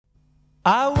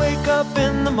I wake up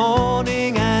in the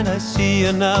morning and I see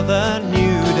another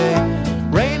new day.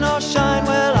 Rain or shine,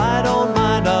 well, I don't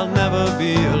mind, I'll never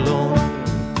be alone.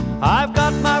 I've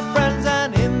got my friends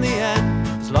and in the end,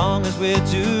 as long as we're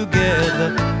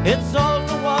together, it's all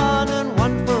for one and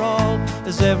one for all,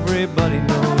 as everybody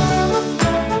knows.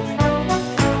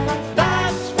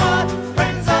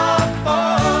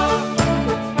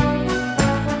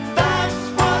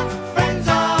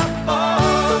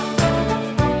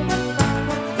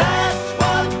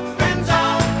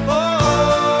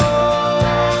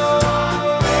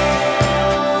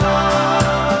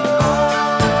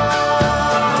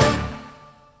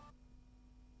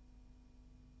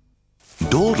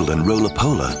 Dawdle and Roller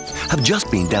have just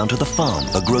been down to the farm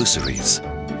for groceries.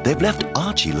 They've left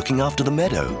Archie looking after the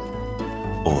meadow.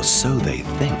 Or so they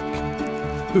think.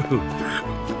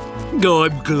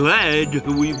 I'm glad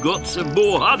we've got some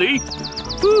more honey.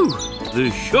 Whew,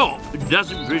 the shop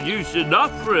doesn't produce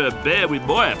enough for a bear with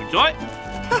my appetite.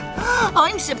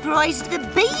 I'm surprised the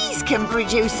bees can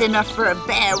produce enough for a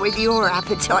bear with your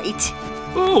appetite.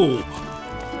 Oh.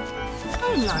 There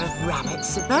are a lot of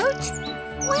rabbits about.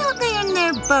 Why aren't they in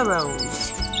their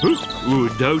burrows? Oh,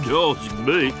 don't ask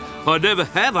me. I never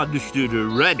have understood a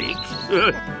rabbit.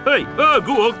 Hey,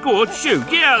 go on, shoot,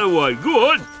 get out of the way,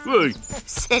 go on. Hey.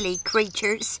 Silly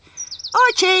creatures.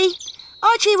 Archie!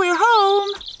 Archie, we're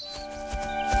home!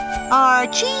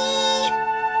 Archie!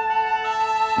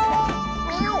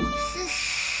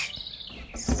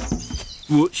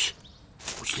 What's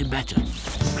the matter?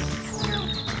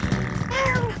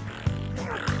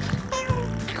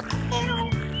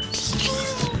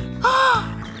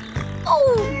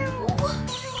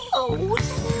 Oh,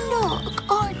 look,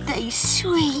 aren't they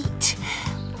sweet?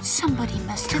 Somebody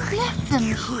must have left them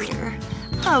here.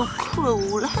 How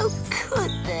cruel, how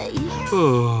could they?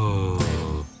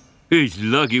 Oh, it's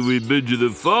lucky we've been to the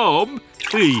farm.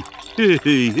 Hey,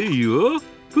 here you are.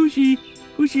 Pussy,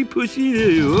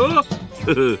 there you are.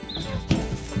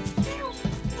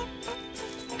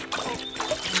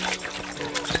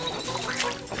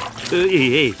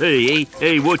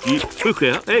 Hey, watch it. Look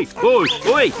out. Hey, oi,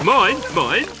 mine.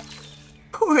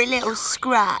 Poor little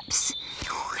scraps.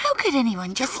 How could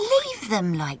anyone just leave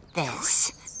them like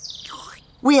this?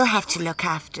 We'll have to look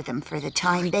after them for the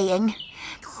time being.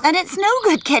 And it's no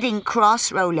good getting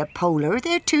cross, Roller.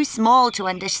 They're too small to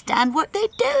understand what they're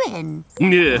doing.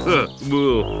 Yeah,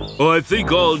 well, I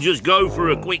think I'll just go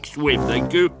for a quick swim,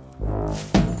 thank you.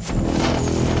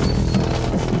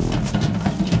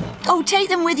 Oh, take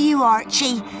them with you,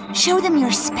 Archie. Show them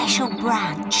your special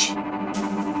branch.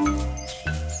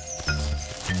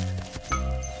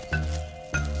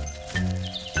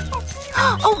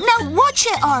 Oh, now watch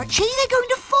it, Archie. They're going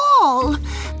to fall.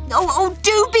 Oh,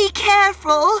 do be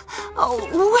careful. Oh.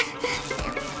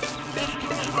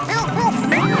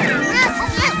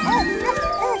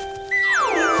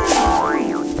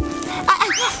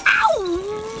 Ow!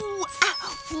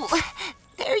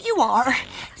 There you are,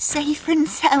 safe and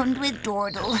sound with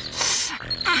Dawdle.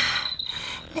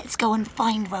 Let's go and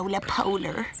find Roller.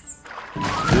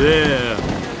 There,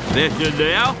 better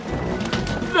now?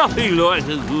 Nothing like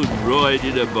a good ride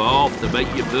in a bath to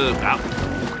make you perk up.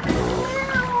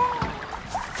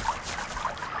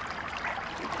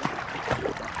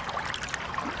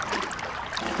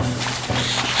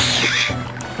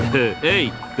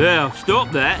 Hey, now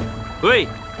stop that. Wait,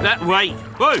 that way.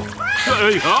 Whoa,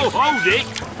 hey, hold it.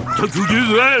 Don't you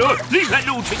do that. Oh, leave that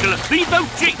little tickler. Leave those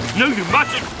chicks. No, you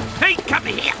mustn't. Hey, come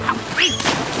here. Help me.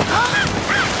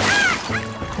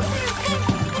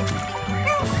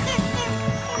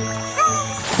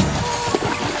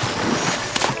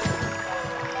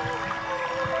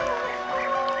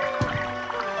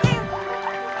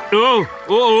 Oh,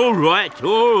 all right.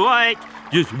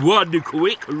 Just one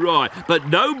quick ride, but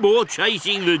no more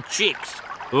chasing the chicks,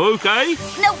 okay?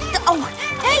 No, oh,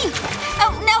 hey!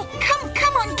 Oh, no,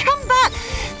 come on, come back!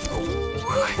 Oh,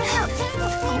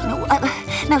 no,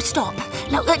 now stop.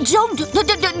 Now, don't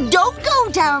go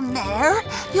down there.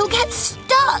 You'll get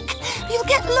stuck. You'll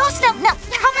get lost. Now,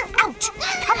 come out.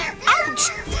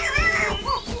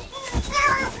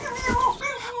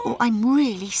 Oh, I'm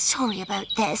really sorry about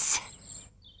this.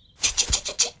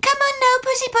 Come on now,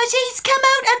 pussies, come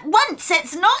out at once.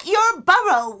 It's not your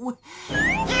burrow.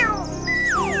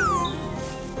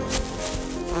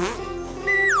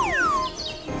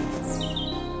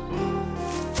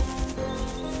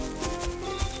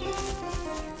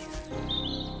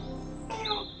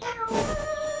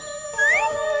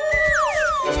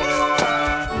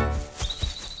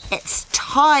 It's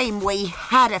time we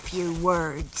had a few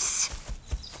words.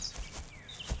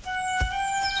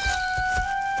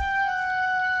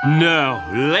 Now,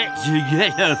 let's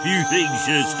get a few things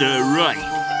just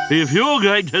right. If you're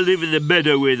going to live in the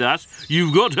meadow with us,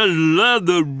 you've got to learn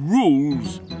the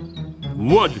rules.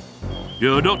 1.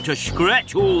 You're not to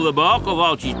scratch all the bark of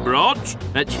Archie's branch.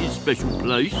 That's his special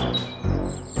place.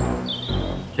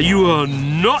 You are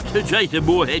not to chase the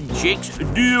moorhen chicks.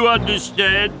 Do you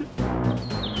understand?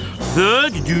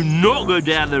 3rd, do not go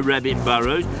down the rabbit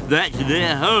burrows. That's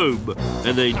their home,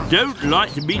 and they don't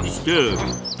like to be disturbed.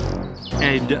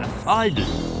 And finally,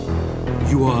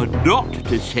 you are not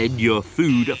to send your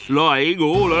food flying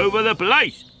all over the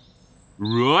place.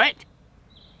 Right?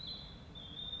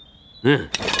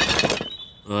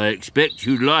 I expect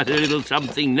you'd like a little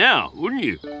something now, wouldn't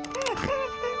you?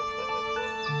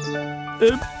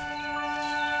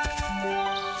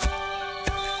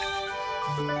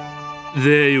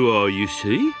 There you are, you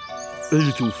see. A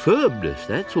little firmness,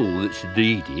 that's all that's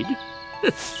needed.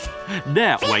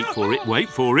 Now, wait for it, wait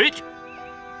for it.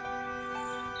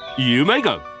 You may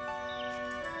go.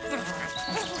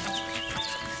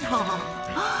 Oh,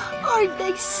 aren't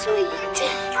they sweet?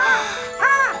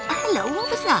 Hello, what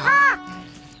was that?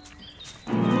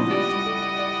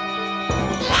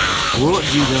 What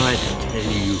did I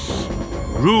tell you?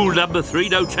 Rule number 3,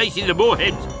 no chasing the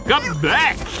moorhens. Come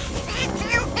back!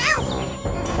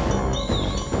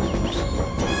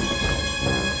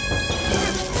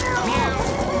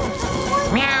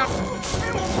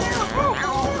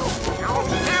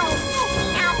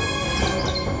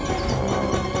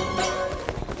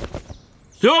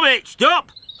 Stop it!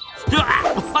 Stop!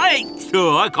 Stop! Wait!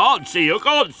 Oh, I can't see! I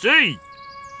can't see!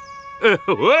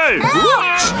 Wait!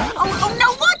 Oh,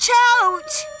 no, watch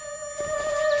out!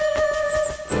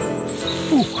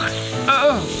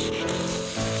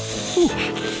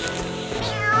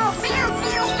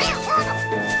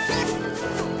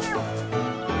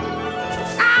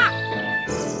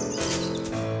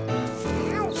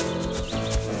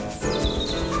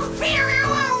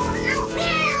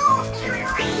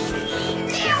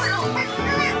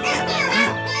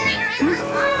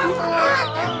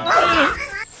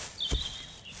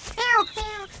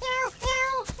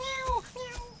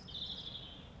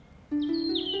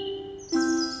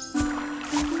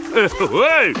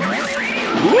 Wait!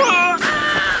 What?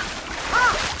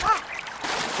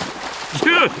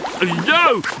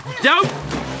 No! Don't!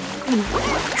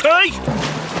 Taste!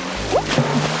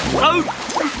 Oh!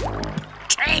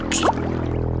 Taste!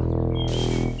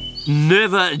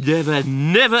 Never, never,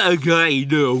 never again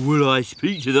will I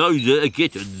speak to those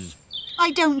kittens.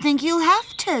 I don't think you'll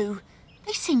have to.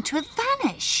 They seem to have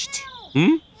vanished.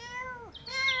 Hmm?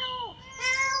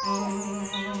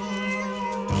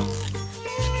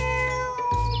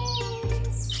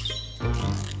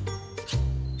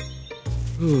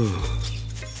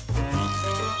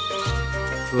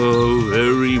 Oh,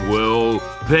 very well.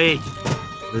 Bed.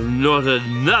 Not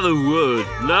another word.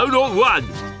 No, not one.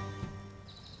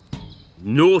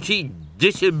 Naughty,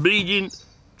 disobedient,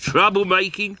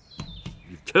 troublemaking.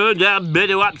 You turned our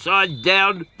meadow upside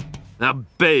down. Now,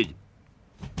 bed.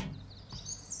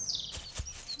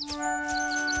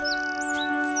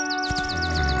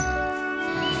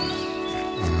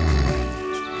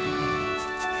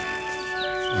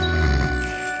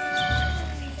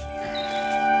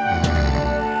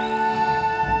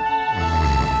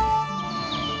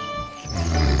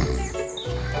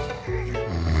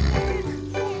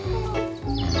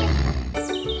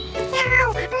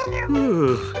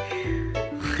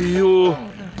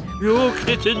 Your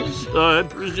kittens, I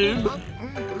presume.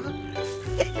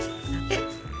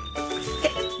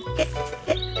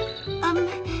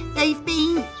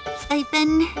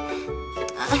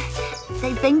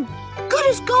 They've been good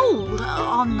as gold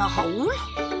on the whole.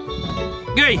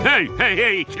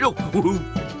 Hey! Look.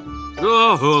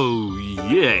 Oh,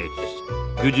 yes.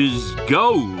 Good as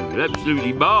gold.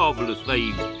 Absolutely marvellous.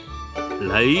 They've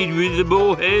played with the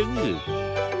moorhens.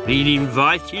 Been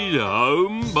invited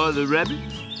home by the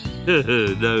rabbits?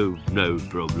 No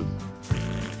problem.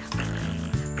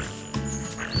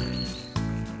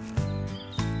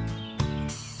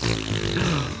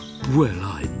 Well,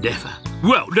 I never.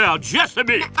 Well, now, just a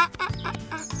minute.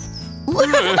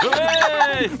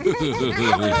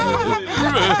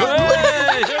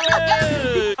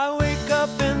 I wake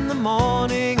up in the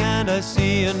morning and I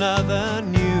see another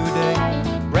new day.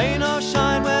 Rain or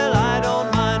shine, well, I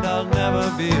don't mind, I'll never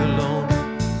be alone.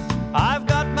 I've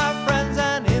got my friends,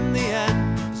 and in the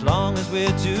end, as long as we're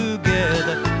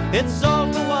together, it's all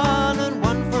for one and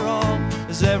one for all,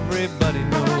 as everybody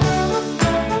knows.